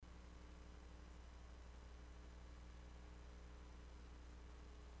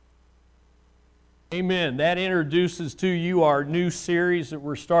Amen. That introduces to you our new series that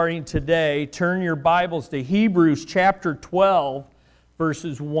we're starting today. Turn your Bibles to Hebrews chapter 12,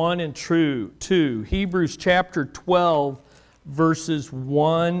 verses 1 and 2. Hebrews chapter 12, verses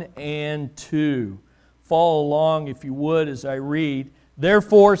 1 and 2. Follow along, if you would, as I read.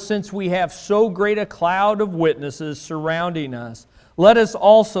 Therefore, since we have so great a cloud of witnesses surrounding us, let us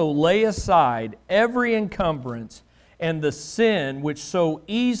also lay aside every encumbrance and the sin which so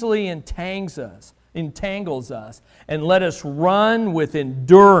easily entangles us, and let us run with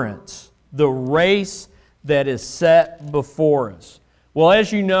endurance the race that is set before us. Well,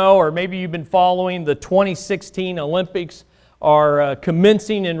 as you know, or maybe you've been following, the 2016 Olympics are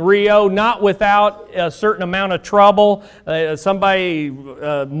commencing in Rio, not without a certain amount of trouble. Somebody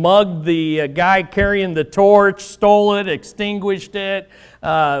mugged the guy carrying the torch, stole it, extinguished it.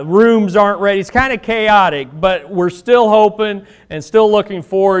 Rooms aren't ready. It's kind of chaotic, but we're still hoping and still looking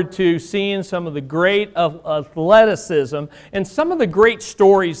forward to seeing some of the great athleticism and some of the great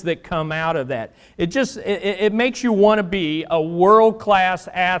stories that come out of that. It makes you want to be a world-class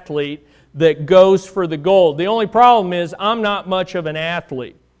athlete that goes for the gold. The only problem is I'm not much of an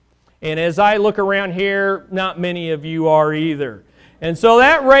athlete. And as I look around here, not many of you are either. And so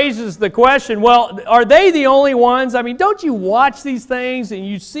that raises the question, well, are they the only ones? I mean, don't you watch these things and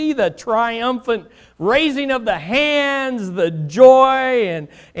you see the triumphant raising of the hands, the joy,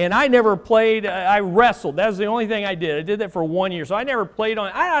 and I never played, I wrestled. That was the only thing I did. I did that for 1 year, so I never played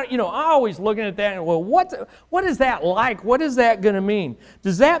on, I'm always looking at that and, well, what is that like? What is that going to mean?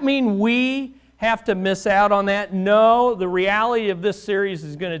 Does that mean we have to miss out on that? No, the reality of this series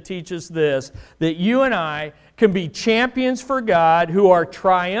is going to teach us this, that you and I can be champions for God who are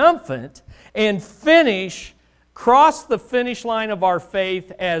triumphant and cross the finish line of our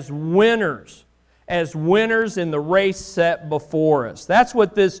faith as winners in the race set before us. That's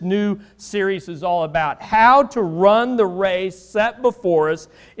what this new series is all about. How to run the race set before us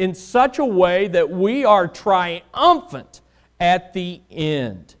in such a way that we are triumphant at the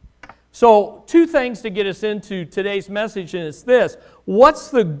end. So, two things to get us into today's message, and it's this. What is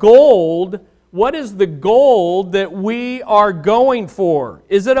the gold that we are going for?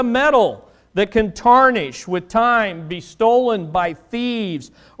 Is it a medal that can tarnish with time, be stolen by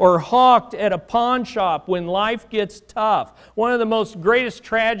thieves, or hawked at a pawn shop when life gets tough? One of the most greatest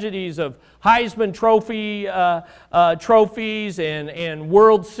tragedies of Heisman Trophy trophies and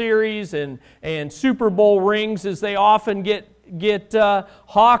World Series and Super Bowl rings is they often get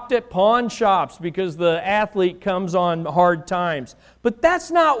hawked at pawn shops because the athlete comes on hard times. But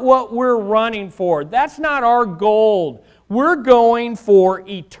that's not what we're running for. That's not our goal. We're going for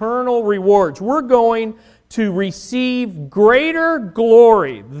eternal rewards. We're going to receive greater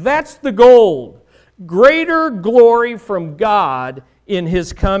glory. That's the goal. Greater glory from God in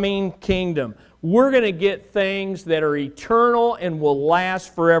His coming kingdom. We're going to get things that are eternal and will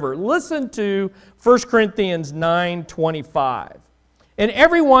last forever. Listen to 1 Corinthians 9:25. And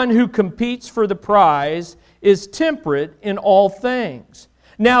everyone who competes for the prize is temperate in all things.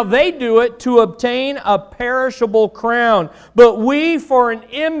 Now they do it to obtain a perishable crown, but we for an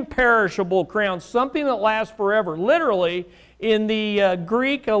imperishable crown, something that lasts forever. Literally, in the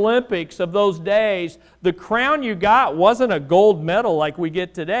Greek Olympics of those days, the crown you got wasn't a gold medal like we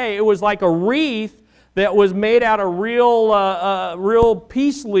get today. It was like a wreath that was made out of real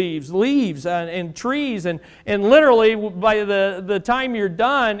peace leaves and trees. And literally, by the time you're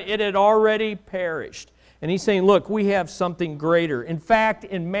done, it had already perished. And he's saying, look, we have something greater. In fact,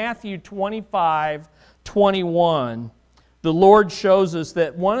 in Matthew 25:21, the Lord shows us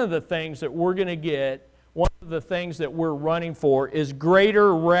that one of the things that we're going to get, one of the things that we're running for is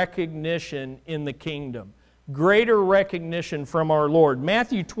greater recognition in the kingdom. Greater recognition from our Lord.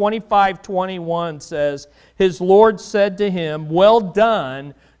 Matthew 25:21 says, His Lord said to him, well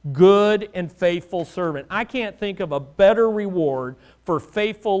done, good and faithful servant. I can't think of a better reward for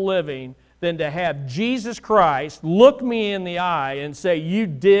faithful living than to have Jesus Christ look me in the eye and say, you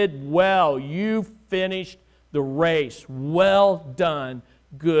did well, you finished the race. Well done,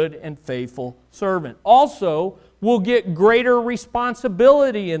 good and faithful servant. Also, we'll get greater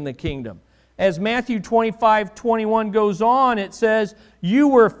responsibility in the kingdom. As Matthew 25:21 goes on, it says, you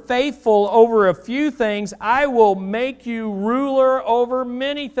were faithful over a few things, I will make you ruler over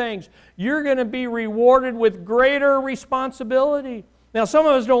many things. You're going to be rewarded with greater responsibility. Now, some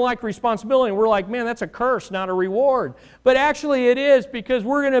of us don't like responsibility, and we're like, man, that's a curse, not a reward. But actually it is, because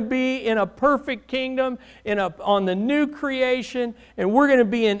we're going to be in a perfect kingdom, on the new creation, and we're going to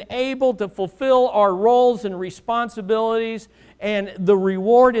be enabled to fulfill our roles and responsibilities. And the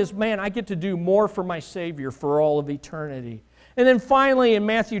reward is, man, I get to do more for my Savior for all of eternity. And then finally in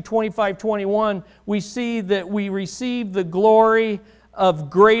Matthew 25:21, we see that we receive the glory of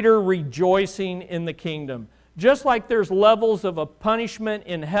greater rejoicing in the kingdom. Just like there's levels of a punishment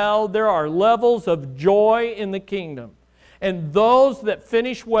in hell, there are levels of joy in the kingdom. And those that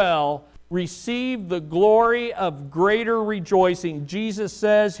finish well receive the glory of greater rejoicing. Jesus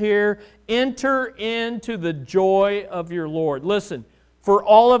says here, enter into the joy of your Lord. Listen, for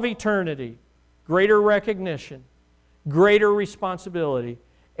all of eternity, greater recognition, greater responsibility,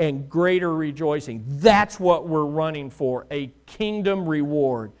 and greater rejoicing. That's what we're running for, a kingdom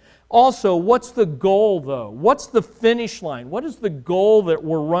reward. Also, what's the goal though? What's the finish line? What is the goal that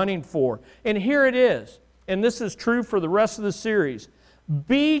we're running for? And here it is, and this is true for the rest of the series.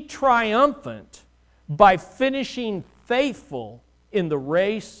 Be triumphant by finishing faithful in the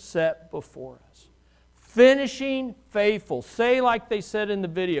race set before us. Finishing faithful. Say like they said in the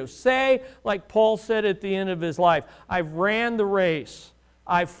video. Say like Paul said at the end of his life, I've ran the race.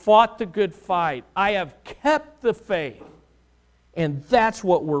 I've fought the good fight. I have kept the faith. And that's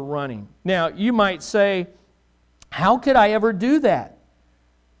what we're running. Now, you might say, how could I ever do that?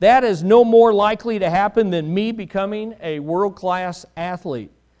 That is no more likely to happen than me becoming a world-class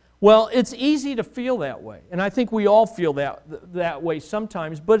athlete. Well, it's easy to feel that way. And I think we all feel that way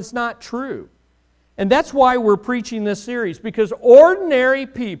sometimes, but it's not true. And that's why we're preaching this series, because ordinary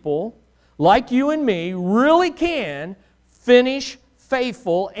people like you and me really can finish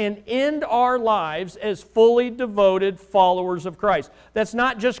faithful and end our lives as fully devoted followers of Christ. That's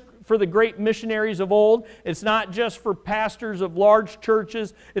not just for the great missionaries of old. It's not just for pastors of large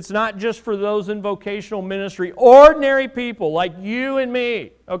churches. It's not just for those in vocational ministry. Ordinary people like you and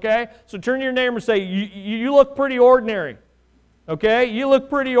me, okay? So turn to your neighbor and say, you look pretty ordinary. Okay? You look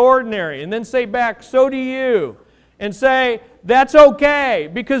pretty ordinary. And then say back, so do you. And say, that's okay,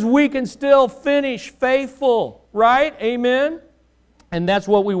 because we can still finish faithful. Right? Amen? And that's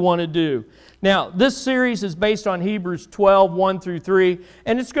what we want to do. Now, this series is based on Hebrews 12, 1 through 3,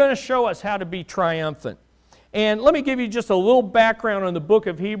 and it's going to show us how to be triumphant. And let me give you just a little background on the book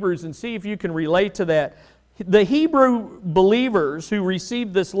of Hebrews and see if you can relate to that. The Hebrew believers who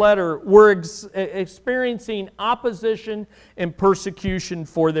received this letter were experiencing opposition and persecution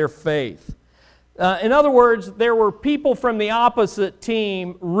for their faith. In other words, there were people from the opposite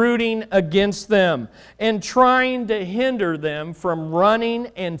team rooting against them and trying to hinder them from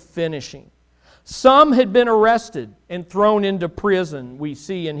running and finishing. Some had been arrested and thrown into prison, we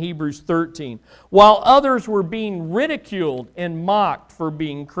see in Hebrews 13, while others were being ridiculed and mocked for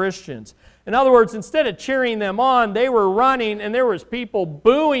being Christians. In other words, instead of cheering them on, they were running and there was people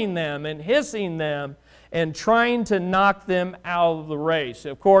booing them and hissing them and trying to knock them out of the race.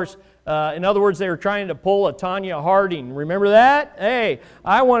 Of course, in other words, they were trying to pull a Tanya Harding. Remember that? Hey,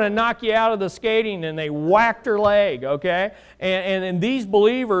 I want to knock you out of the skating, and they whacked her leg, okay? And these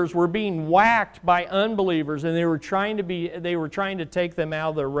believers were being whacked by unbelievers, and they were trying to take them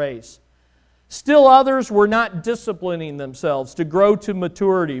out of the race. Still others were not disciplining themselves to grow to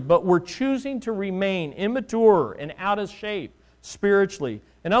maturity, but were choosing to remain immature and out of shape spiritually.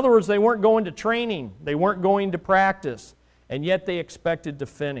 In other words, they weren't going to training, they weren't going to practice, and yet they expected to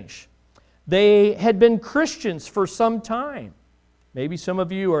finish. They had been Christians for some time. Maybe some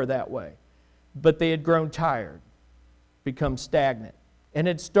of you are that way. But they had grown tired, become stagnant, and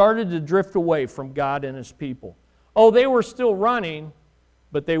had started to drift away from God and His people. Oh, they were still running,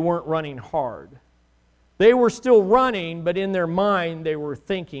 but they weren't running hard. They were still running, but in their mind they were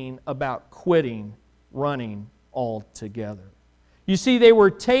thinking about quitting running altogether. You see, they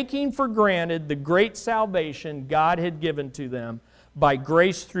were taking for granted the great salvation God had given to them by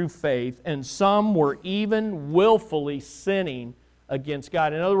grace through faith, and some were even willfully sinning against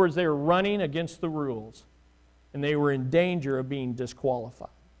God. In other words, they were running against the rules, and they were in danger of being disqualified.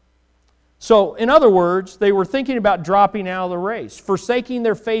 So, in other words, they were thinking about dropping out of the race, forsaking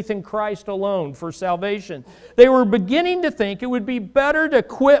their faith in Christ alone for salvation. They were beginning to think it would be better to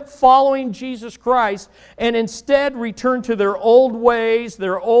quit following Jesus Christ and instead return to their old ways,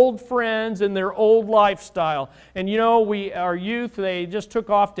 their old friends, and their old lifestyle. And you know, our youth, they just took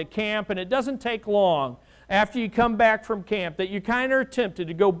off to camp, and it doesn't take long after you come back from camp that you kind of are tempted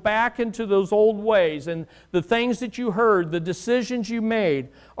to go back into those old ways, and the things that you heard, the decisions you made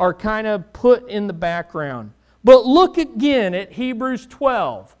are kind of put in the background. But look again at Hebrews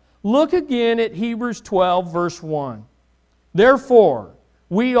 12. Look again at Hebrews 12, verse 1. Therefore,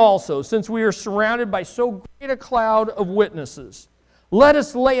 we also, since we are surrounded by so great a cloud of witnesses, let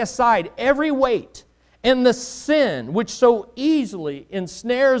us lay aside every weight and the sin which so easily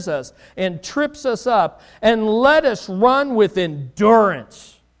ensnares us and trips us up, and let us run with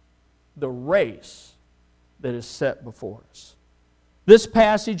endurance the race that is set before us. This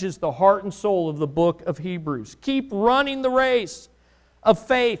passage is the heart and soul of the book of Hebrews. Keep running the race of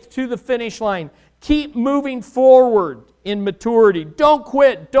faith to the finish line. Keep moving forward in maturity. Don't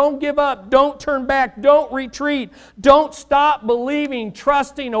quit. Don't give up. Don't turn back. Don't retreat. Don't stop believing,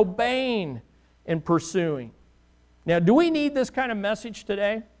 trusting, obeying, and pursuing. Now, do we need this kind of message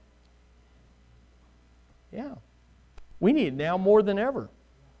today? Yeah. We need it now more than ever.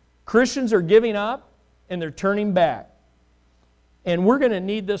 Christians are giving up and they're turning back. And we're going to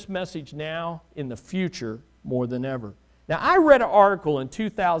need this message now in the future more than ever. Now, I read an article in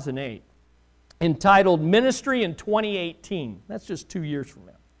 2008 entitled Ministry in 2018. That's just 2 years from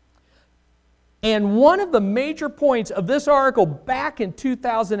now. And one of the major points of this article back in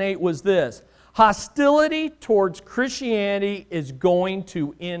 2008 was this: hostility towards Christianity is going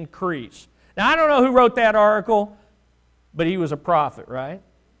to increase. Now, I don't know who wrote that article, but he was a prophet, right?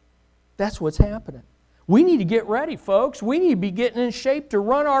 That's what's happening. We need to get ready, folks. We need to be getting in shape to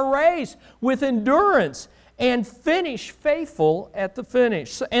run our race with endurance and finish faithful at the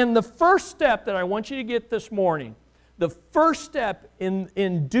finish. And the first step that I want you to get this morning, the first step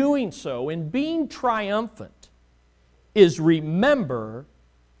in doing so, in being triumphant, is remember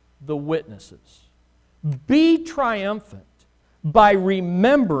the witnesses. Be triumphant by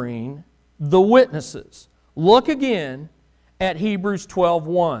remembering the witnesses. Look again at Hebrews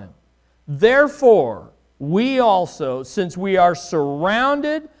 12:1. Therefore, we also, since we are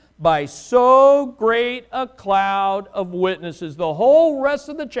surrounded by so great a cloud of witnesses. The whole rest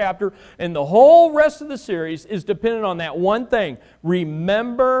of the chapter and the whole rest of the series is dependent on that one thing.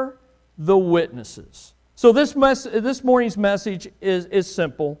 Remember the witnesses. So this morning's message is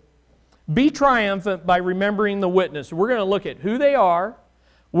simple. Be triumphant by remembering the witness. We're going to look at who they are.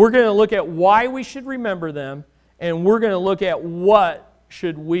 We're going to look at why we should remember them. And we're going to look at what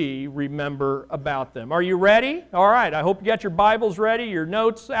should we remember about them. Are you ready? All right, I hope you got your Bibles ready, your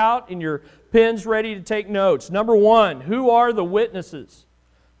notes out, and your pens ready to take notes. Number one, who are the witnesses?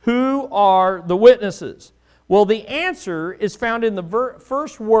 Who are the witnesses? Well, the answer is found in the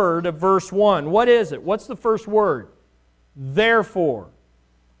first word of verse 1. What is it? What's the first word? Therefore.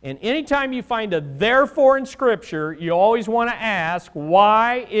 And anytime you find a therefore in Scripture, you always want to ask,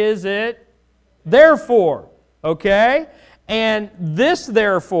 why is it therefore? Okay? And this,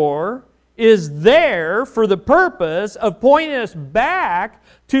 therefore, is there for the purpose of pointing us back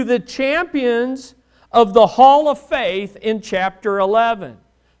to the champions of the Hall of Faith in chapter 11.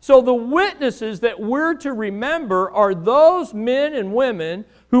 So the witnesses that we're to remember are those men and women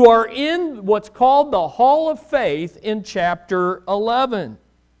who are in what's called the Hall of Faith in chapter 11.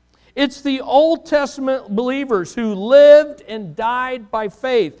 It's the Old Testament believers who lived and died by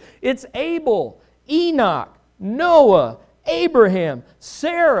faith. It's Abel, Enoch, Noah, Abraham,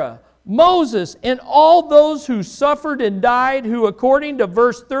 Sarah, Moses, and all those who suffered and died, who, according to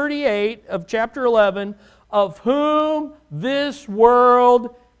verse 38 of chapter 11, of whom this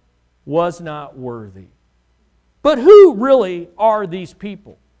world was not worthy. But who really are these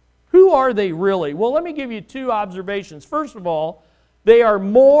people? Who are they really? Well, let me give you two observations. First of all, they are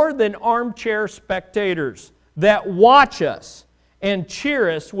more than armchair spectators that watch us and cheer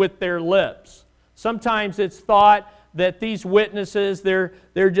us with their lips. Sometimes it's thought that these witnesses, they're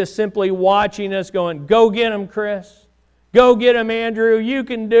just simply watching us going, go get them, Chris. Go get them, Andrew. You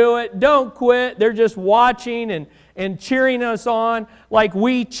can do it. Don't quit. They're just watching and cheering us on like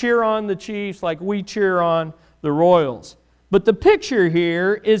we cheer on the Chiefs, like we cheer on the Royals. But the picture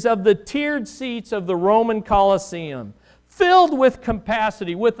here is of the tiered seats of the Roman Colosseum, filled with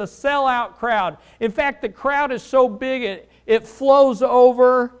capacity, with a sellout crowd. In fact, the crowd is so big it flows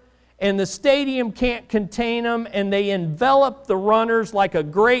over, and the stadium can't contain them, and they envelop the runners like a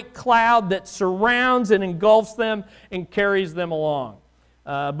great cloud that surrounds and engulfs them and carries them along.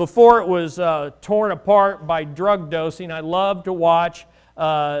 Before it was torn apart by drug dosing, I loved to watch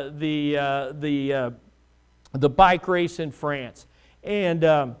the bike race in France.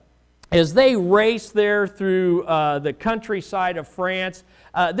 And as they race there through the countryside of France,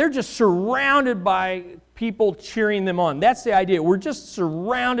 they're just surrounded by people cheering them on. That's the idea. We're just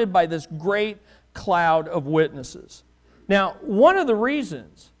surrounded by this great cloud of witnesses. Now, one of the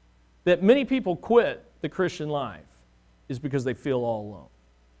reasons that many people quit the Christian life is because they feel all alone.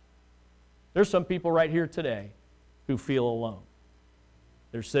 There's some people right here today who feel alone.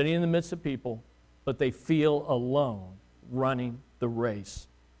 They're sitting in the midst of people, but they feel alone running the race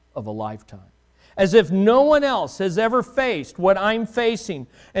of a lifetime. As if no one else has ever faced what I'm facing,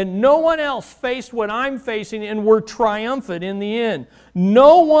 and no one else faced what I'm facing and were triumphant in the end.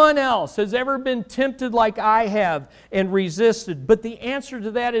 No one else has ever been tempted like I have and resisted. But the answer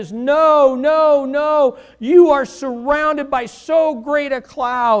to that is no, no, no. You are surrounded by so great a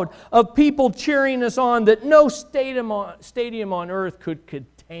cloud of people cheering us on that no stadium on earth could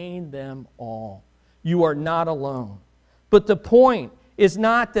contain them all. You are not alone. But the point is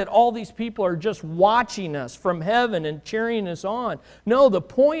not that all these people are just watching us from heaven and cheering us on. No, the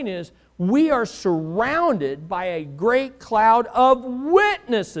point is we are surrounded by a great cloud of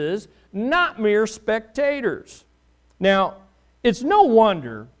witnesses, not mere spectators. Now, it's no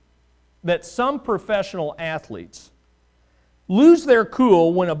wonder that some professional athletes lose their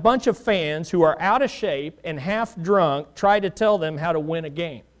cool when a bunch of fans who are out of shape and half drunk try to tell them how to win a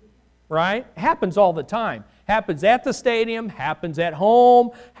game. Right? Happens all the time. Happens at the stadium, happens at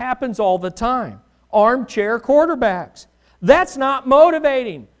home, happens all the time. Armchair quarterbacks. That's not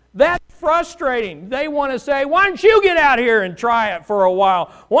motivating. That's frustrating. They want to say, why don't you get out here and try it for a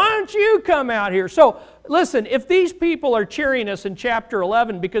while? Why don't you come out here? So, listen, if these people are cheering us in chapter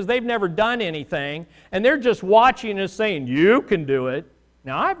 11 because they've never done anything, and they're just watching us saying, you can do it.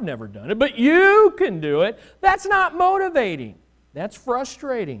 Now, I've never done it, but you can do it. That's not motivating. That's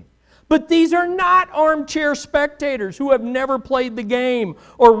frustrating. But these are not armchair spectators who have never played the game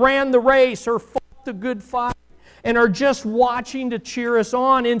or ran the race or fought the good fight and are just watching to cheer us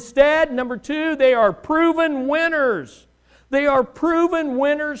on. Instead, number two, they are proven winners. They are proven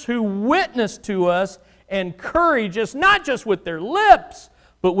winners who witness to us and encourage us, not just with their lips,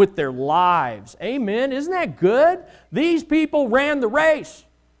 but with their lives. Amen. Isn't that good? These people ran the race,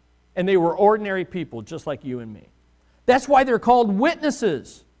 and they were ordinary people just like you and me. That's why they're called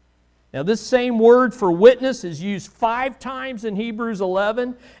witnesses. Now, this same word for witness is used 5 times in Hebrews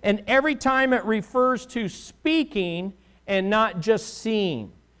 11, and every time it refers to speaking and not just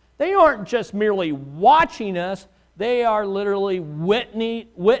seeing. They aren't just merely watching us, they are literally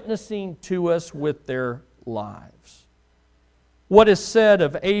witnessing to us with their lives. What is said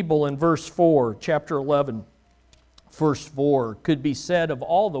of Abel in verse 4, chapter 11, verse 4, could be said of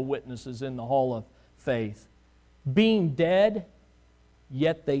all the witnesses in the hall of faith. Being dead,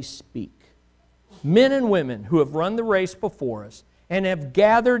 yet they speak. Men and women who have run the race before us and have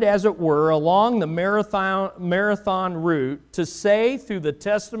gathered, as it were, along the marathon route to say through the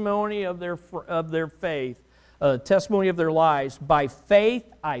testimony of their faith, testimony of their lives, by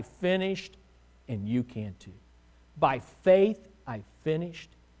faith I finished and you can too. By faith I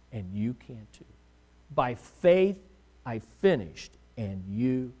finished and you can too. By faith I finished and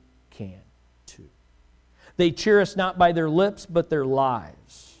you can too. They cheer us not by their lips, but their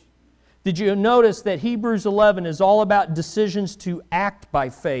lives. Did you notice that Hebrews 11 is all about decisions to act by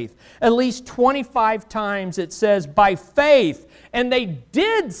faith? At least 25 times it says, by faith, and they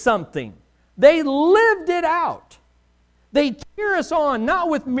did something. They lived it out. They cheer us on, not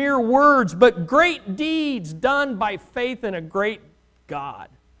with mere words, but great deeds done by faith in a great God.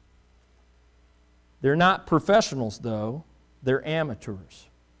 They're not professionals, though. They're amateurs.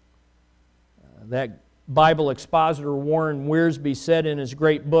 That Bible expositor Warren Wiersbe said in his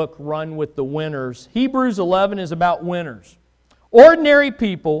great book, Run with the Winners, Hebrews 11 is about winners. Ordinary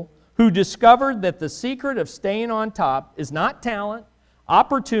people who discovered that the secret of staying on top is not talent,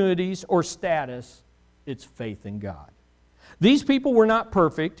 opportunities, or status, it's faith in God. These people were not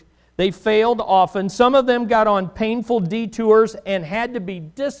perfect. They failed often. Some of them got on painful detours and had to be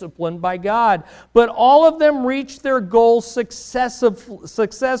disciplined by God. But all of them reached their goals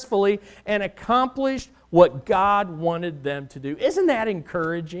successfully and accomplished what God wanted them to do. Isn't that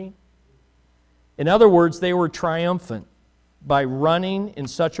encouraging? In other words, they were triumphant by running in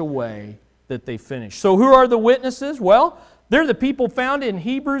such a way that they finished. So who are the witnesses? Well, they're the people found in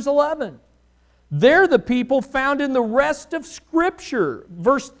Hebrews 11. They're the people found in the rest of Scripture.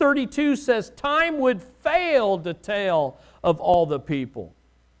 Verse 32 says, time would fail to tell of all the people.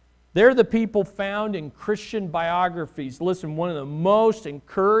 They're the people found in Christian biographies. Listen, one of the most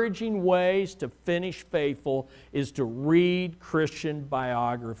encouraging ways to finish faithful is to read Christian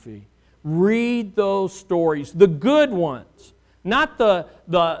biography. Read those stories, the good ones. Not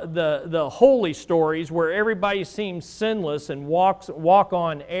the holy stories where everybody seems sinless and walk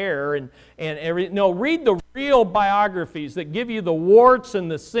on air and everything. No, read the real biographies that give you the warts and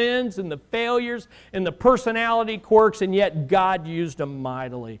the sins and the failures and the personality quirks, and yet God used them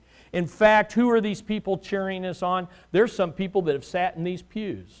mightily. In fact, who are these people cheering us on? There's some people that have sat in these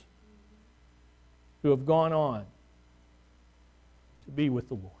pews who have gone on to be with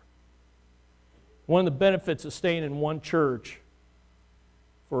the Lord. One of the benefits of staying in one church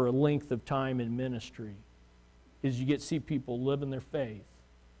for a length of time in ministry is you get to see people live in their faith,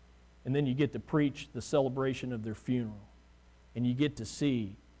 and then you get to preach the celebration of their funeral, and you get to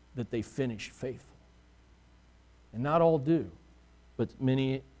see that they finish faithful. And not all do, but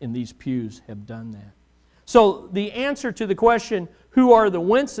many in these pews have done that. So the answer to the question, who are the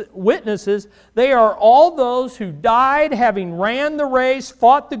witnesses? They are all those who died having ran the race,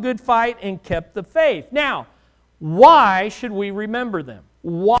 fought the good fight, and kept the faith. Now, why should we remember them?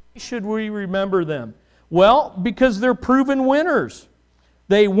 Why should we remember them? Well, because they're proven winners.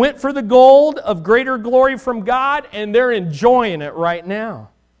 They went for the gold of greater glory from God, and they're enjoying it right now.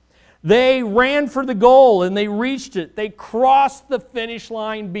 They ran for the goal, and they reached it. They crossed the finish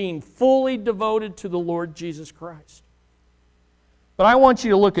line being fully devoted to the Lord Jesus Christ. But I want you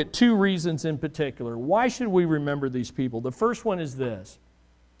to look at two reasons in particular. Why should we remember these people? The first one is this: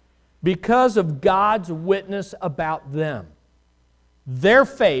 because of God's witness about them. Their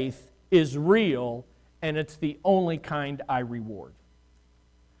faith is real, and it's the only kind I reward.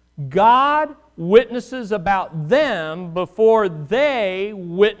 God witnesses about them before they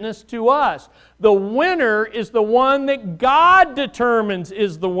witness to us. The winner is the one that God determines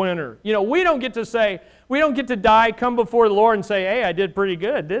is the winner. You know, we don't get to die, come before the Lord and say, hey, I did pretty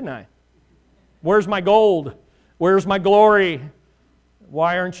good, didn't I? Where's my gold? Where's my glory?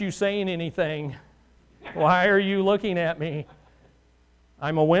 Why aren't you saying anything? Why are you looking at me?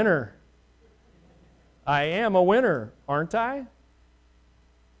 I'm a winner. I am a winner, aren't I?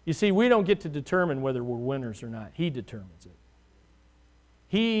 You see, we don't get to determine whether we're winners or not. He determines it.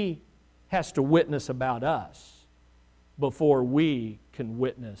 He has to witness about us before we can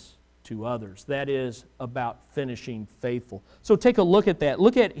witness to others. That is about finishing faithful. So take a look at that.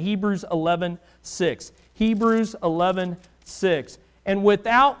 Look at Hebrews 11:6. Hebrews 11:6. And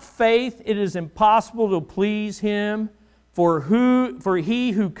without faith it is impossible to please Him. For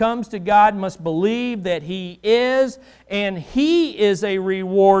he who comes to God must believe that He is, and He is a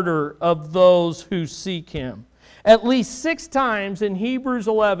rewarder of those who seek Him. At least 6 times in Hebrews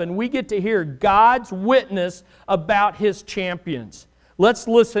 11, we get to hear God's witness about His champions. Let's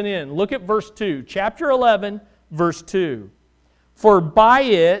listen in. Look at verse 2. Chapter 11, verse 2. For by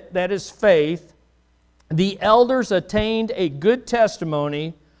it, that is faith, the elders attained a good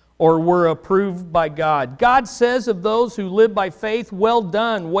testimony, or were approved by God. God says of those who live by faith, well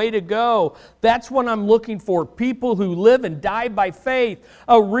done, way to go. That's what I'm looking for. People who live and die by faith.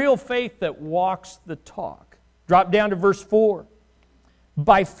 A real faith that walks the talk. Drop down to verse 4.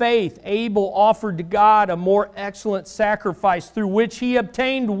 By faith, Abel offered to God a more excellent sacrifice through which he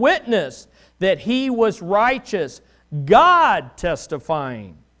obtained witness that he was righteous, God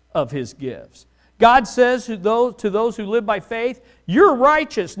testifying of his gifts. God says to those who live by faith, you're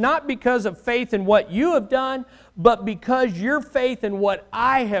righteous, not because of faith in what you have done, but because your faith in what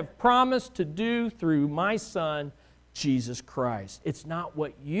I have promised to do through my Son, Jesus Christ. It's not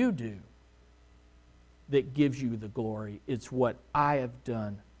what you do that gives you the glory. It's what I have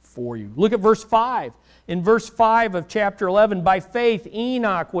done for you. Look at verse 5. In verse 5 of chapter 11, by faith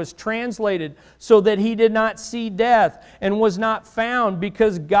Enoch was translated so that he did not see death and was not found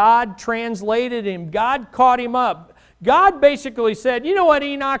because God translated him. God caught him up. God basically said, you know what,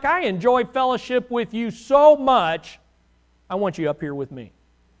 Enoch, I enjoy fellowship with you so much, I want you up here with me.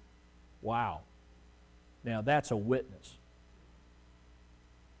 Wow. Now that's a witness.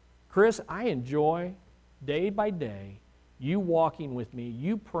 Chris, I enjoy day by day you walking with me,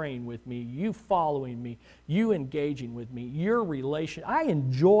 you praying with me, you following me, you engaging with me, your relation. I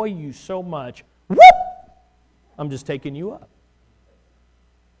enjoy you so much. Whoop! I'm just taking you up.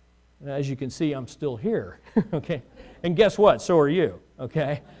 As you can see, I'm still here. Okay? And guess what? So are you.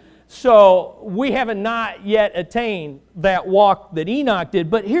 Okay? So we haven't not yet attained that walk that Enoch did.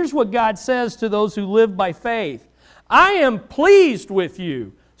 But here's what God says to those who live by faith. I am pleased with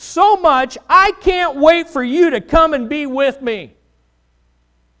you so much, I can't wait for you to come and be with me.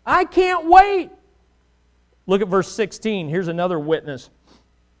 I can't wait. Look at verse 16. Here's another witness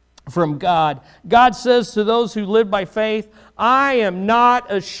from God. God says to those who live by faith, I am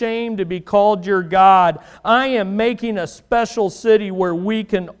not ashamed to be called your God. I am making a special city where we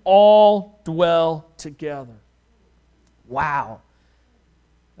can all dwell together. Wow.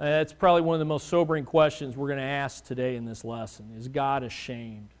 That's probably one of the most sobering questions we're going to ask today in this lesson. Is God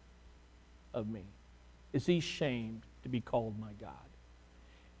ashamed of me? Is He ashamed to be called my God?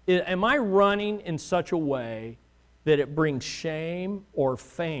 Am I running in such a way that it brings shame or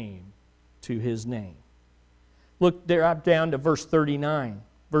fame to His name? Look there, up down to verse 39.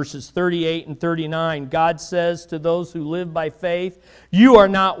 verses 38 and 39, God says to those who live by faith, "You are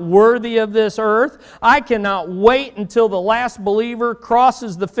not worthy of this earth. I cannot wait until the last believer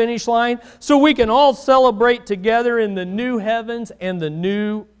crosses the finish line so we can all celebrate together in the new heavens and the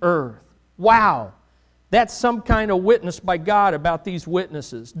new earth." Wow, that's some kind of witness by God about these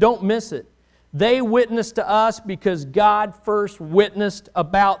witnesses. Don't miss it. They witnessed to us because God first witnessed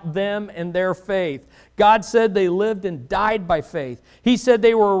about them and their faith. God said they lived and died by faith. He said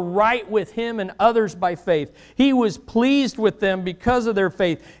they were right with Him and others by faith. He was pleased with them because of their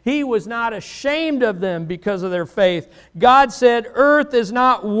faith. He was not ashamed of them because of their faith. God said earth is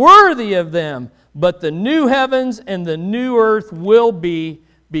not worthy of them, but the new heavens and the new earth will be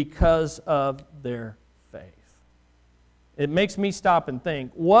because of their faith. It makes me stop and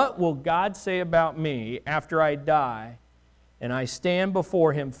think, what will God say about me after I die and I stand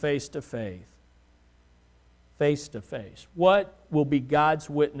before Him face to face? Face to face. What will be God's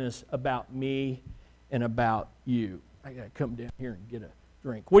witness about me and about you? I got to come down here and get a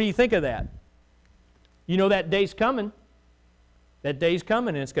drink. What do you think of that? You know that day's coming. That day's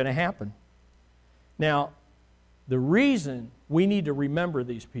coming and it's going to happen. Now, the reason we need to remember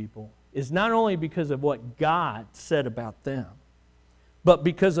these people is not only because of what God said about them, but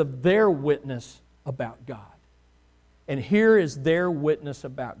because of their witness about God. And here is their witness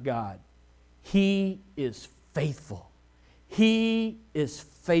about God. He is faithful. He is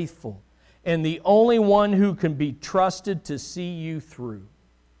faithful. And the only one who can be trusted to see you through.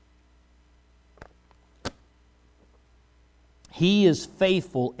 He is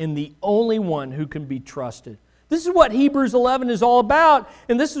faithful and the only one who can be trusted. This is what Hebrews 11 is all about,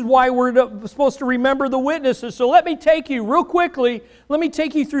 and this is why we're supposed to remember the witnesses. So let me take you real quickly,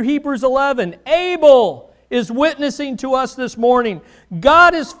 through Hebrews 11. Abel is witnessing to us this morning.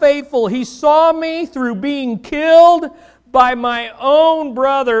 God is faithful. He saw me through being killed by my own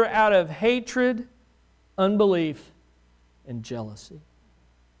brother out of hatred, unbelief, and jealousy.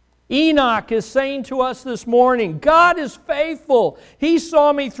 Enoch is saying to us this morning, God is faithful. He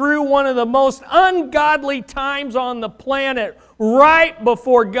saw me through one of the most ungodly times on the planet right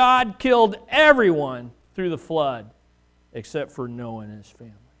before God killed everyone through the flood except for Noah and his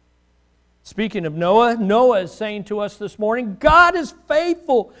family. Speaking of Noah, Noah is saying to us this morning, God is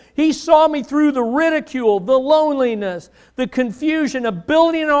faithful. He saw me through the ridicule, the loneliness, the confusion of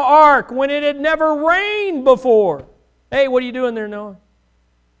building an ark when it had never rained before. Hey, what are you doing there, Noah?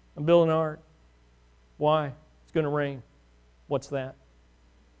 I'm building an ark. Why? It's going to rain. What's that?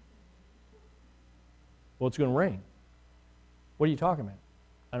 Well, it's going to rain. What are you talking about?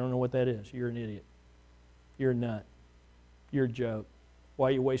 I don't know what that is. You're an idiot. You're a nut. You're a joke. Why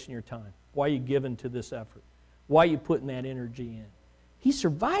are you wasting your time? Why are you giving to this effort? Why are you putting that energy in? He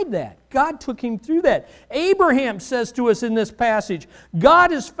survived that. God took him through that. Abraham says to us in this passage,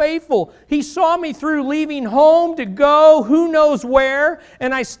 God is faithful. He saw me through leaving home to go who knows where,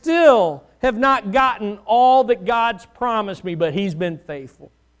 and I still have not gotten all that God's promised me, but He's been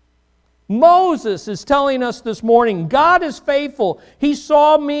faithful. Moses is telling us this morning, God is faithful. He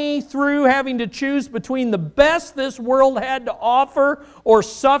saw me through having to choose between the best this world had to offer or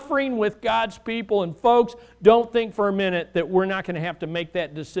suffering with God's people. And folks, don't think for a minute that we're not going to have to make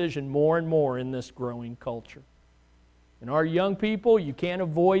that decision more and more in this growing culture. And our young people, you can't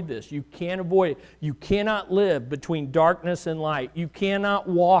avoid this. You can't avoid it. You cannot live between darkness and light. You cannot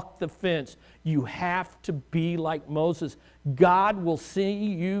walk the fence. You have to be like Moses. God will see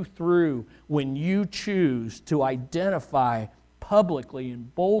you through when you choose to identify publicly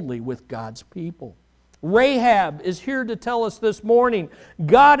and boldly with God's people. Rahab is here to tell us this morning,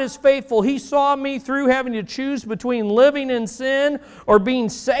 God is faithful. He saw me through having to choose between living in sin or being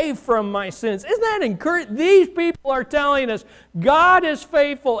saved from my sins. Isn't that encouraging? These people are telling us, God is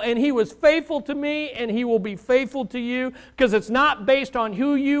faithful, and He was faithful to me, and He will be faithful to you, because it's not based on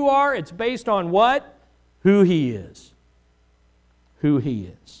who you are, it's based on what? Who He is. Who He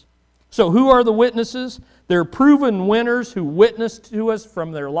is. So who are the witnesses? They're proven winners who witnessed to us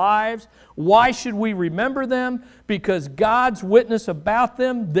from their lives. Why should we remember them? Because God's witness about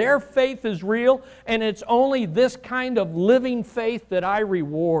them, their faith is real, and it's only this kind of living faith that I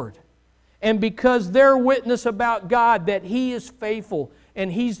reward. And because their witness about God, that He is faithful,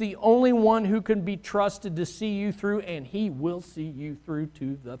 and He's the only one who can be trusted to see you through, and He will see you through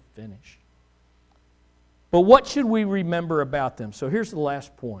to the finish. But what should we remember about them? So here's the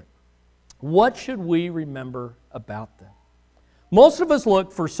last point. What should we remember about them? Most of us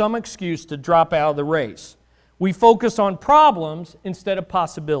look for some excuse to drop out of the race. We focus on problems instead of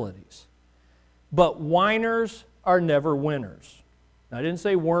possibilities. But whiners are never winners. Now, I didn't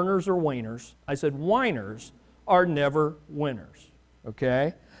say Werners or Wainers. I said whiners are never winners.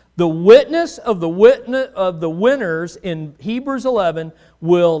 Okay? The witness of the winners in Hebrews 11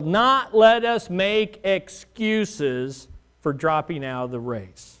 will not let us make excuses for dropping out of the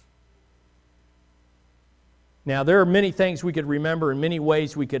race. Now, there are many things we could remember and many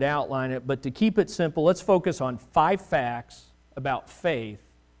ways we could outline it, but to keep it simple, let's focus on 5 facts about faith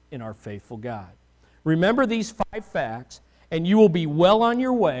in our faithful God. Remember these 5 facts, and you will be well on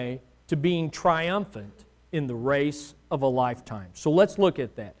your way to being triumphant in the race of a lifetime. So let's look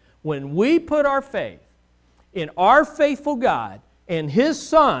at that. When we put our faith in our faithful God and His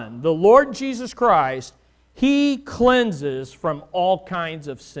Son, the Lord Jesus Christ, He cleanses from all kinds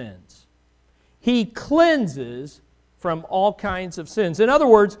of sins. He cleanses from all kinds of sins. In other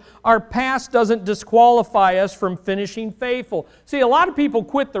words, our past doesn't disqualify us from finishing faithful. See, a lot of people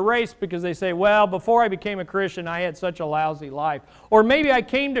quit the race because they say, well, before I became a Christian, I had such a lousy life. Or maybe I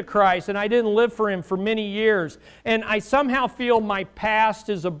came to Christ and I didn't live for Him for many years, and I somehow feel my past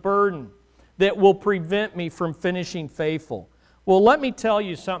is a burden that will prevent me from finishing faithful. Well, let me tell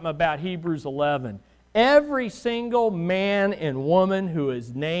you something about Hebrews 11. Every single man and woman who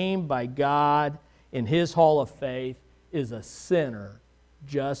is named by God in His hall of faith is a sinner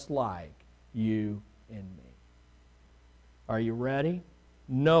just like you and me. Are you ready?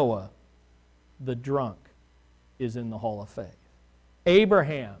 Noah, the drunk, is in the hall of faith.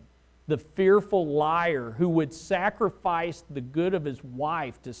 Abraham, the fearful liar who would sacrifice the good of his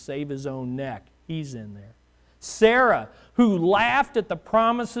wife to save his own neck, he's in there. Sarah, who laughed at the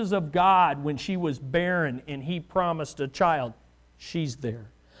promises of God when she was barren and He promised a child, she's there.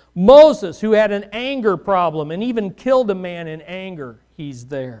 Moses, who had an anger problem and even killed a man in anger, he's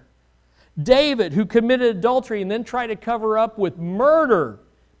there. David, who committed adultery and then tried to cover up with murder,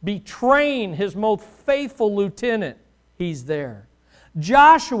 betraying his most faithful lieutenant, he's there.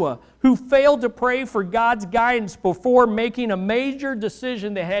 Joshua, who failed to pray for God's guidance before making a major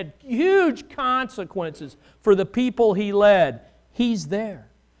decision that had huge consequences for the people he led, he's there.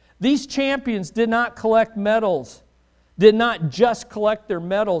 These champions did not collect medals, did not just collect their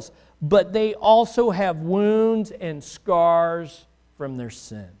medals, but they also have wounds and scars from their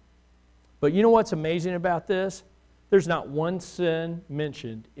sin. But you know what's amazing about this? There's not one sin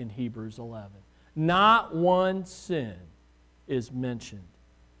mentioned in Hebrews 11. Not one sin is mentioned.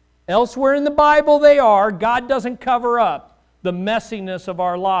 Elsewhere in the Bible they are. God doesn't cover up the messiness of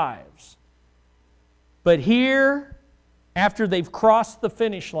our lives. But here, after they've crossed the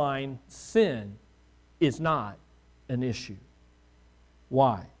finish line, sin is not an issue.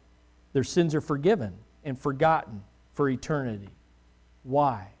 Why? Their sins are forgiven and forgotten for eternity.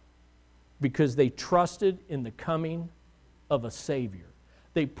 Why? Because they trusted in the coming of a Savior.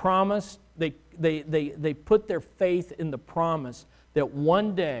 They promised, they put their faith in the promise that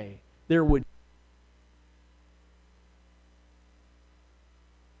one day there would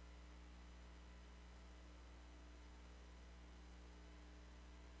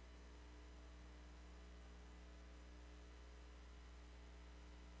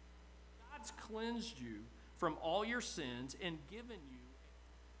God's cleansed you from all your sins and given you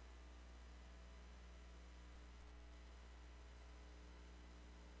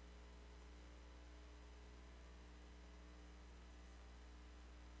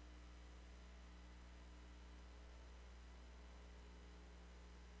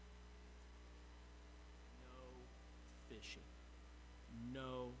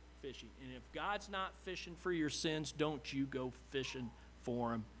no fishing. And if God's not fishing for your sins, don't you go fishing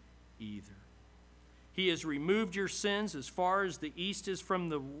for them either. He has removed your sins as far as the east is from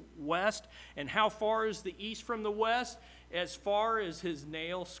the west. And how far is the east from the west? As far as His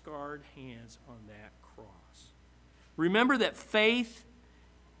nail-scarred hands on that cross. Remember that faith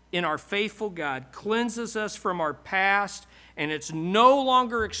in our faithful God cleanses us from our past, and it's no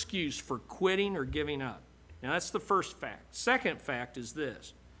longer excuse for quitting or giving up. Now, that's the first fact. Second fact is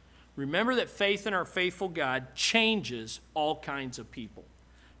this. Remember that faith in our faithful God changes all kinds of people.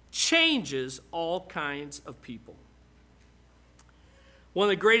 Changes all kinds of people. One of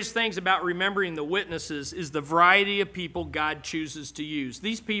the greatest things about remembering the witnesses is the variety of people God chooses to use.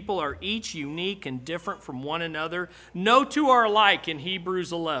 These people are each unique and different from one another. No two are alike in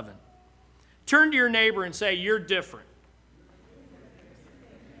Hebrews 11. Turn to your neighbor and say, "You're different."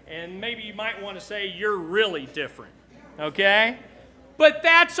 And maybe you might want to say, "You're really different," okay? But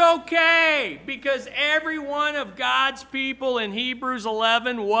that's okay, because every one of God's people in Hebrews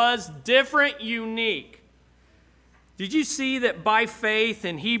 11 was different, unique. Did you see that by faith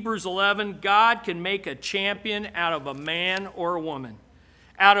in Hebrews 11, God can make a champion out of a man or a woman,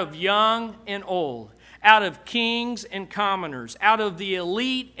 out of young and old, out of kings and commoners, out of the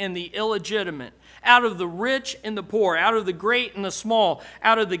elite and the illegitimate, out of the rich and the poor, out of the great and the small,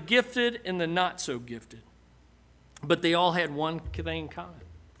 out of the gifted and the not so gifted. But they all had one thing in common.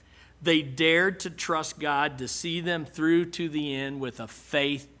 They dared to trust God to see them through to the end with a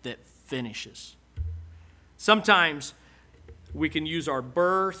faith that finishes. Sometimes we can use our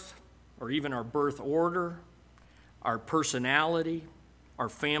birth or even our birth order, our personality, our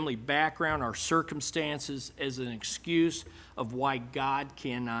family background, our circumstances as an excuse of why God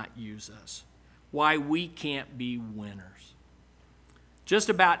cannot use us, why we can't be winners. Just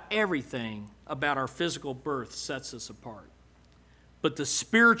about everything about our physical birth sets us apart. But the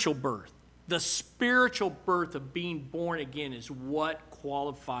spiritual birth of being born again is what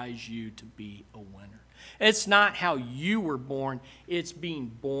qualifies you to be a winner. It's not how you were born, it's being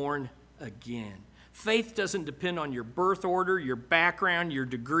born again. Faith doesn't depend on your birth order, your background, your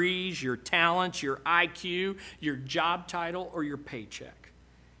degrees, your talents, your IQ, your job title, or your paycheck.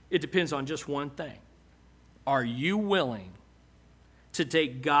 It depends on just one thing. Are you willing to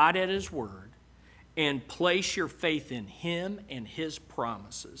take God at His word and place your faith in Him and His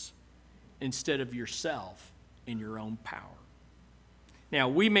promises instead of yourself and your own power? Now,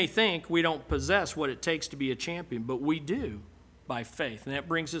 we may think we don't possess what it takes to be a champion, but we do by faith. And that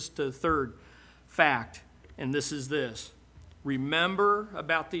brings us to the third fact, and this is this. Remember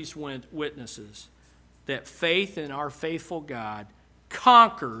about these witnesses that faith in our faithful God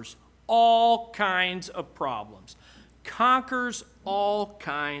conquers all kinds of problems. Conquers all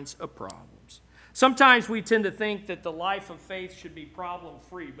kinds of problems. Sometimes we tend to think that the life of faith should be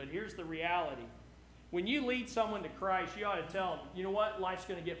problem-free, but here's the reality. When you lead someone to Christ, you ought to tell them, you know what? Life's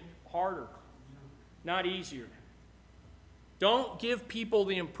going to get harder, not easier. Don't give people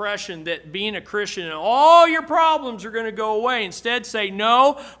the impression that being a Christian and all your problems are going to go away. Instead, say,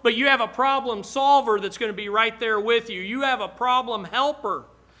 no, but you have a problem solver that's going to be right there with you. You have a problem helper.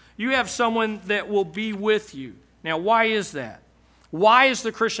 You have someone that will be with you. Now, why is that? Why is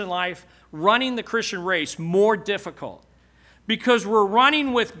the Christian life, running the Christian race, more difficult? Because we're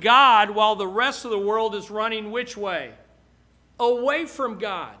running with God while the rest of the world is running which way? Away from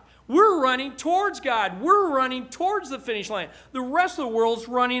God. We're running towards God. We're running towards the finish line. The rest of the world's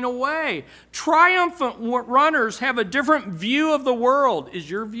running away. Triumphant runners have a different view of the world. Is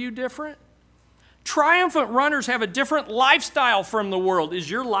your view different? Triumphant runners have a different lifestyle from the world. Is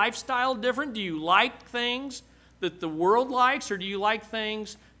your lifestyle different? Do you like things that the world likes, or do you like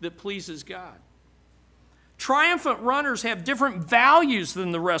things that pleases God? Triumphant runners have different values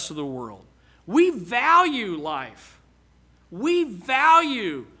than the rest of the world. We value life. We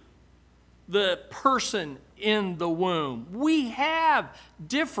value the person in the womb. We have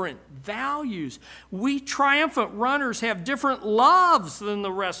different values. We triumphant runners have different loves than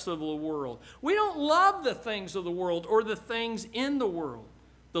the rest of the world. We don't love the things of the world or the things in the world.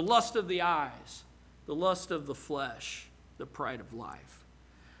 The lust of the eyes, the lust of the flesh, the pride of life.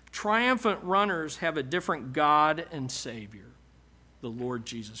 Triumphant runners have a different God and Savior, the Lord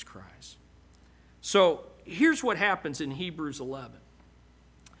Jesus Christ. So here's what happens in Hebrews 11.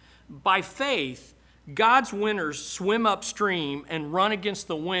 By faith, God's winners swim upstream and run against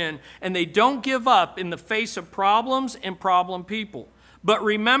the wind, and they don't give up in the face of problems and problem people. But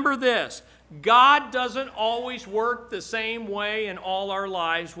remember this, God doesn't always work the same way in all our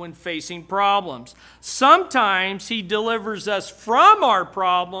lives when facing problems. Sometimes He delivers us from our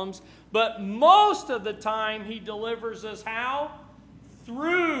problems, but most of the time He delivers us how?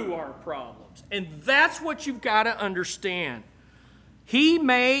 Through our problems. And that's what you've got to understand. He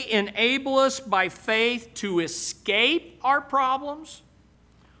may enable us by faith to escape our problems,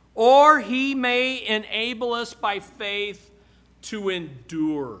 or He may enable us by faith to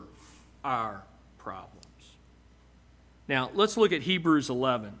endure our problems. Now, let's look at Hebrews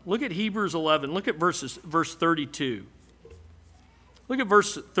 11. Look at Hebrews 11. Look at verse 32. Look at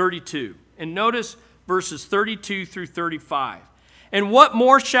verse 32. And notice verses 32 through 35. And what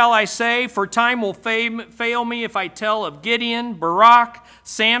more shall I say? For time will fail me if I tell of Gideon, Barak,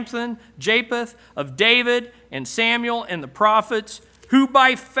 Samson, Japheth, of David and Samuel and the prophets, who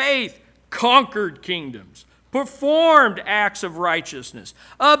by faith conquered kingdoms, performed acts of righteousness,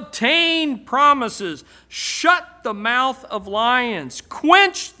 obtained promises, shut the mouth of lions,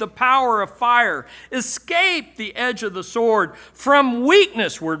 quenched the power of fire, escaped the edge of the sword, from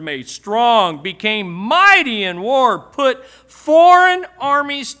weakness were made strong, became mighty in war, put foreign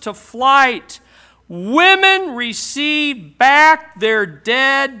armies to flight. Women received back their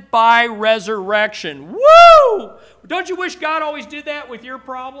dead by resurrection. Woo! Don't you wish God always did that with your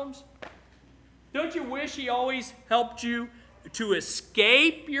problems? Don't you wish He always helped you to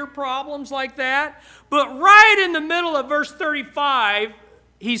escape your problems like that. But right in the middle of verse 35,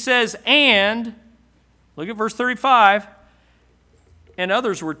 he says, and, look at verse 35, and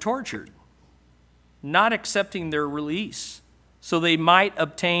others were tortured, not accepting their release, so they might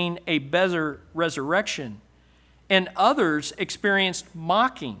obtain a better resurrection. And others experienced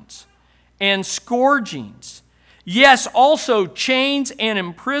mockings and scourgings. Yes, also chains and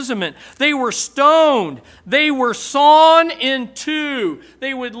imprisonment. They were stoned. They were sawn in two.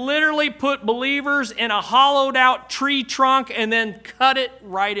 They would literally put believers in a hollowed out tree trunk and then cut it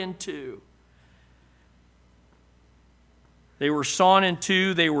right in two. They were sawn in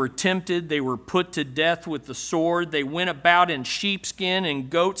two. They were tempted. They were put to death with the sword. They went about in sheepskin and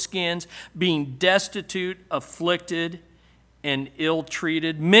goatskins, being destitute, afflicted, and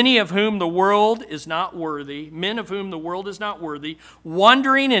ill-treated, many of whom the world is not worthy,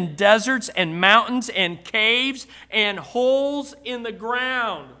 wandering in deserts and mountains and caves and holes in the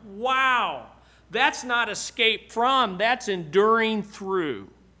ground. Wow, that's not escape from, that's enduring through.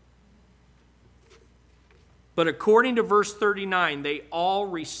 But according to verse 39, they all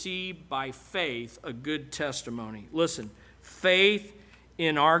received by faith a good testimony. Listen, faith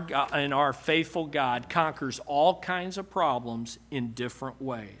in our faithful God conquers all kinds of problems in different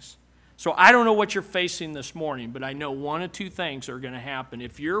ways. So I don't know what you're facing this morning, but I know one of two things are going to happen.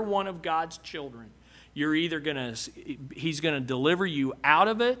 If you're one of God's children, you're either He's going to deliver you out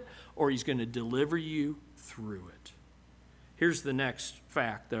of it, or He's going to deliver you through it. Here's the next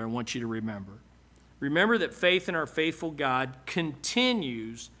fact that I want you to remember. Remember that faith in our faithful God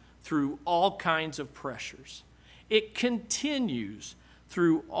continues through all kinds of pressures. It continues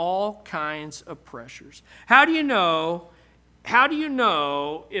through all kinds of pressures. How do you know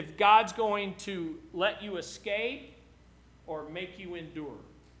if God's going to let you escape or make you endure?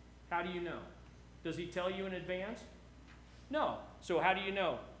 How do you know? Does He tell you in advance? No. So how do you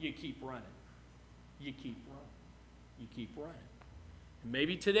know? You keep running. You keep running. You keep running. And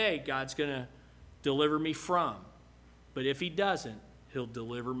maybe today God's going to deliver me from, but if He doesn't, He'll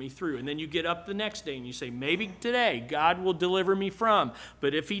deliver me through. And then you get up the next day and you say, maybe today God will deliver me from,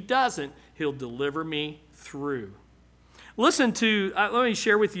 but if He doesn't, He'll deliver me through. Listen to, let me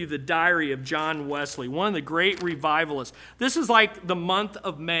share with you the diary of John Wesley, one of the great revivalists. This is like the month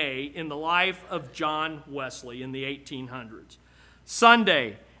of May in the life of John Wesley in the 1800s.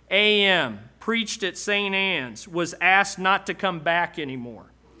 Sunday, a.m., preached at St. Anne's, was asked not to come back anymore.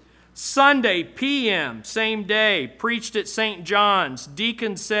 Sunday, p.m., same day, preached at St. John's.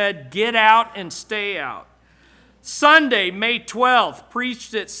 Deacon said, get out and stay out. Sunday, May 12th,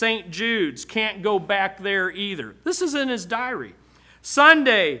 preached at St. Jude's. Can't go back there either. This is in his diary.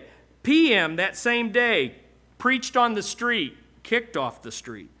 Sunday, p.m., that same day, preached on the street, kicked off the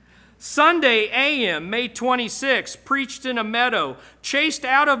street. Sunday, a.m., May 26th, preached in a meadow, chased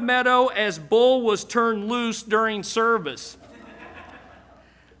out of meadow as bull was turned loose during service.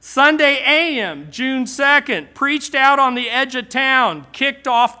 Sunday a.m., June 2nd, preached out on the edge of town, kicked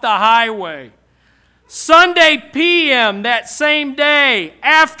off the highway. Sunday p.m., that same day,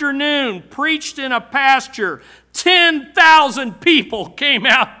 afternoon, preached in a pasture. 10,000 people came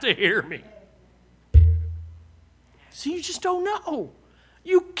out to hear me. So you just don't know.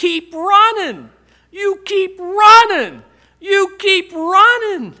 You keep running. You keep running. You keep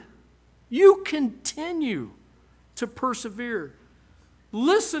running. You continue to persevere.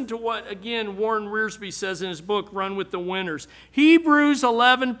 Listen to what, again, Warren Wiersbe says in his book, Run with the Winners. Hebrews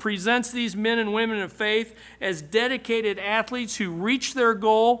 11 presents these men and women of faith as dedicated athletes who reached their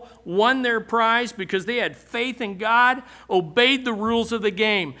goal, won their prize because they had faith in God, obeyed the rules of the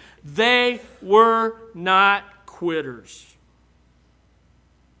game. They were not quitters.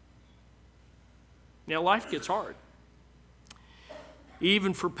 Now, life gets hard.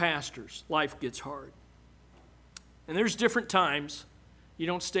 Even for pastors, life gets hard. And there's different times. You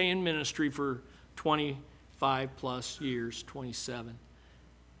don't stay in ministry for 25 plus years, 27.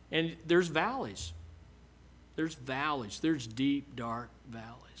 And there's valleys. There's valleys. There's deep, dark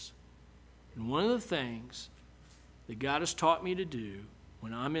valleys. And one of the things that God has taught me to do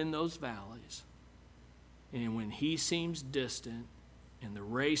when I'm in those valleys, and when He seems distant and the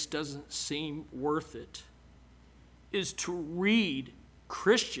race doesn't seem worth it, is to read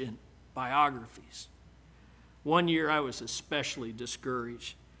Christian biographies. One year I was especially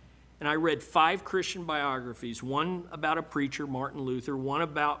discouraged, and I read 5 Christian biographies, one about a preacher, Martin Luther,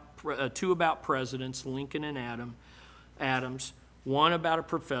 two about presidents, Lincoln and Adams, one about a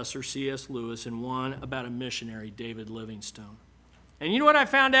professor, C.S. Lewis, and one about a missionary, David Livingstone. And you know what I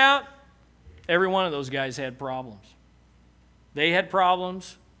found out? Every one of those guys had problems. They had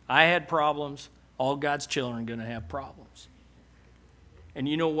problems. I had problems. All God's children are going to have problems. And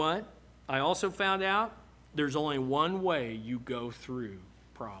you know what? I also found out there's only one way you go through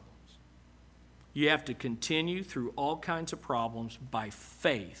problems. You have to continue through all kinds of problems by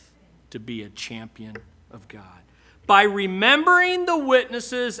faith to be a champion of God. By remembering the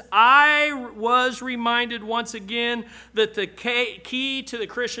witnesses, I was reminded once again that the key to the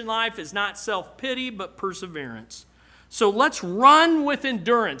Christian life is not self-pity, but perseverance. So let's run with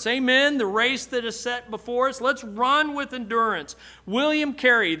endurance. Amen. The race that is set before us, let's run with endurance. William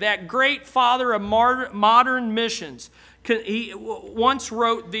Carey, that great father of modern missions, he once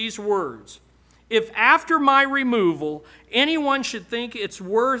wrote these words: "If after my removal anyone should think it's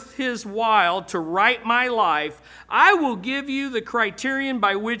worth his while to write my life, I will give you the criterion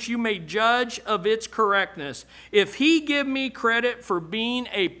by which you may judge of its correctness. If he give me credit for being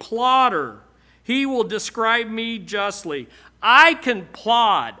a plodder, he will describe me justly. I can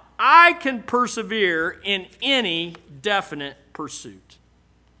plod, I can persevere in any definite pursuit."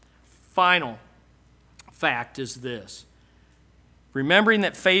 Final fact is this: remembering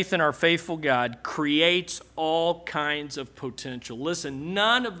that faith in our faithful God creates all kinds of potential. Listen,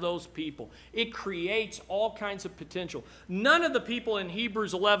 none of those people, it creates all kinds of potential. None of the people in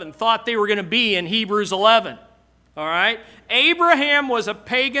Hebrews 11 thought they were going to be in Hebrews 11. All right? Abraham was a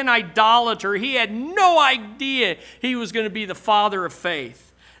pagan idolater. He had no idea he was going to be the father of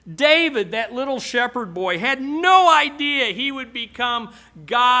faith. David, that little shepherd boy, had no idea he would become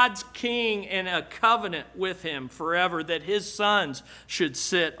God's king in a covenant with him forever, that his sons should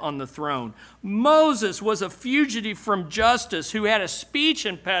sit on the throne. Moses was a fugitive from justice who had a speech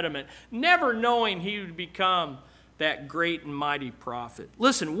impediment, never knowing he would become that great and mighty prophet.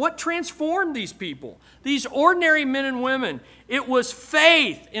 Listen, what transformed these people, these ordinary men and women? It was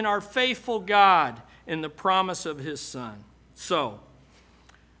faith in our faithful God and the promise of his Son. So,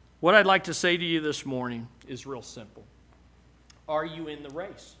 what I'd like to say to you this morning is real simple. Are you in the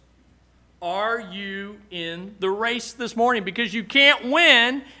race? Are you in the race this morning? Because you can't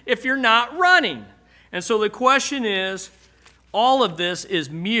win if you're not running. And so the question is, all of this is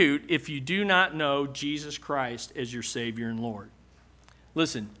mute if you do not know Jesus Christ as your Savior and Lord.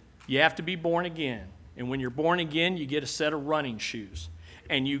 Listen, you have to be born again. And when you're born again, you get a set of running shoes.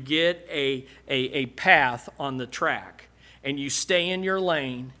 And you get a path on the track. And you stay in your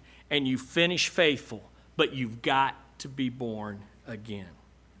lane. And you finish faithful, but you've got to be born again.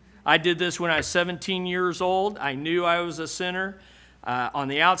 I did this when I was 17 years old. I knew I was a sinner. On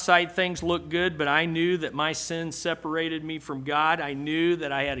the outside, things looked good, but I knew that my sin separated me from God. I knew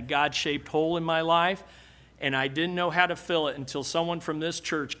that I had a God-shaped hole in my life, and I didn't know how to fill it until someone from this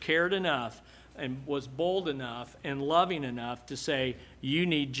church cared enough and was bold enough and loving enough to say, you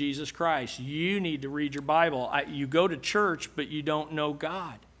need Jesus Christ. You need to read your Bible. You go to church, but you don't know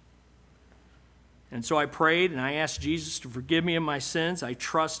God. And so I prayed and I asked Jesus to forgive me of my sins. I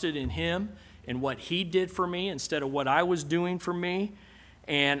trusted in him and what he did for me instead of what I was doing for me.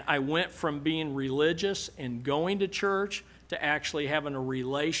 And I went from being religious and going to church to actually having a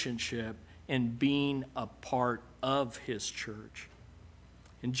relationship and being a part of his church.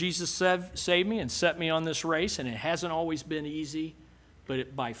 And Jesus saved me and set me on this race, and it hasn't always been easy,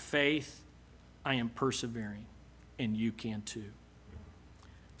 but by faith, I am persevering, and you can too.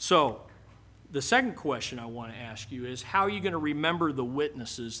 So, the second question I want to ask you is, how are you going to remember the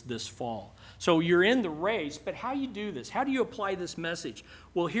witnesses this fall? So you're in the race, but how do you do this? How do you apply this message?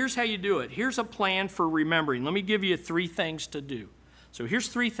 Well, here's how you do it. Here's a plan for remembering. Let me give you 3 things to do. So here's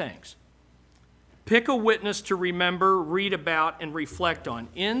 3 things. Pick a witness to remember, read about, and reflect on.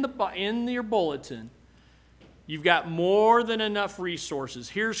 In your bulletin, you've got more than enough resources.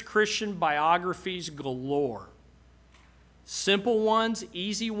 Here's Christian biographies galore. Simple ones,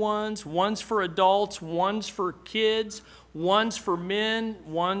 easy ones, ones for adults, ones for kids, ones for men,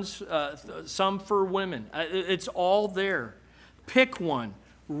 some for women. It's all there. Pick one,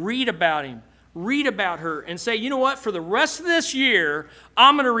 read about him, read about her, and say, you know what, for the rest of this year,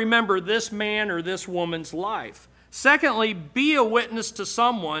 I'm going to remember this man or this woman's life. Secondly, be a witness to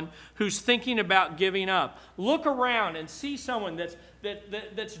someone who's thinking about giving up. Look around and see someone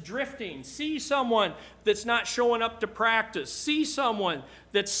that's drifting. See someone that's not showing up to practice. See someone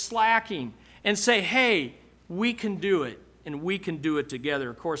that's slacking and say, hey, we can do it, and we can do it together.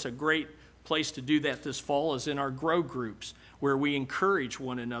 Of course, a great place to do that this fall is in our Grow groups, where we encourage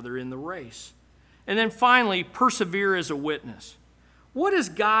one another in the race. And then finally, persevere as a witness. What is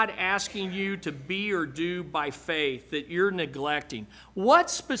God asking you to be or do by faith that you're neglecting? What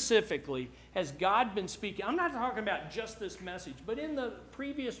specifically has God been speaking? I'm not talking about just this message, but in the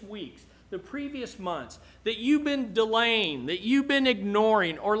previous weeks, the previous months, that you've been delaying, that you've been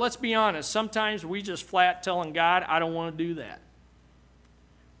ignoring, or let's be honest, sometimes we just flat telling God, I don't want to do that.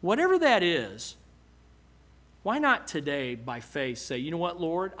 Whatever that is, why not today, by faith, say, you know what,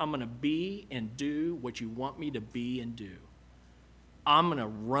 Lord, I'm going to be and do what you want me to be and do. I'm going to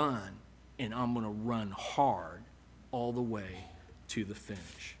run, and I'm going to run hard all the way to the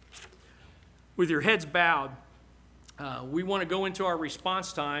finish. With your heads bowed, we want to go into our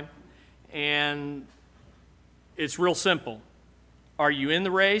response time, and it's real simple. Are you in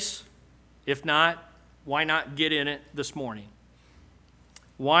the race? If not, why not get in it this morning?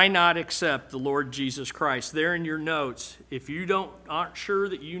 Why not accept the Lord Jesus Christ? There in your notes, if you aren't sure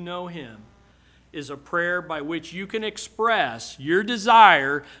that you know him, is a prayer by which you can express your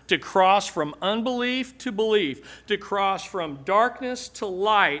desire to cross from unbelief to belief, to cross from darkness to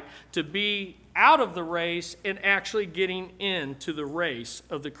light, to be out of the race and actually getting into the race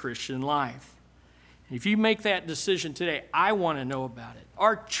of the Christian life. If you make that decision today, I want to know about it.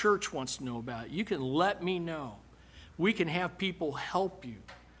 Our church wants to know about it. You can let me know. We can have people help you.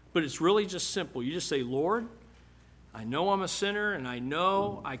 But it's really just simple. You just say, Lord, I know I'm a sinner, and I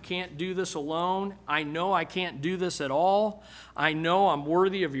know I can't do this alone. I know I can't do this at all. I know I'm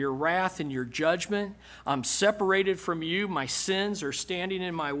worthy of your wrath and your judgment. I'm separated from you. My sins are standing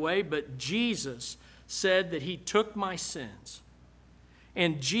in my way. But Jesus said that he took my sins.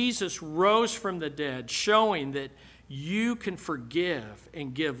 And Jesus rose from the dead, showing that you can forgive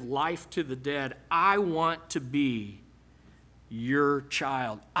and give life to the dead. I want to be your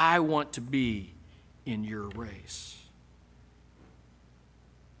child. I want to be in your race.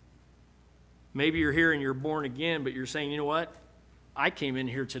 Maybe you're here and you're born again, but you're saying, you know what? I came in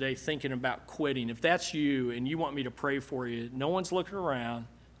here today thinking about quitting. If that's you and you want me to pray for you, no one's looking around.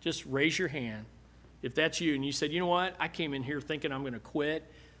 Just raise your hand. If that's you and you said, you know what? I came in here thinking I'm going to quit,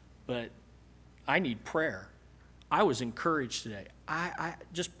 but I need prayer. I was encouraged today. I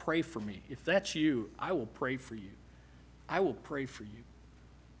just pray for me. If that's you, I will pray for you. I will pray for you.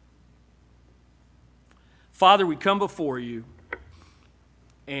 Father, we come before you,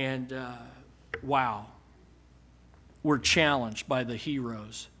 and wow, we're challenged by the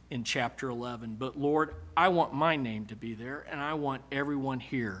heroes in chapter 11. But Lord, I want my name to be there, and I want everyone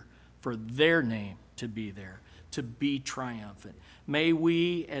here for their name to be there, to be triumphant. May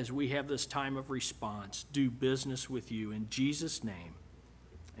we, as we have this time of response, do business with you. In Jesus' name,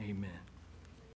 amen.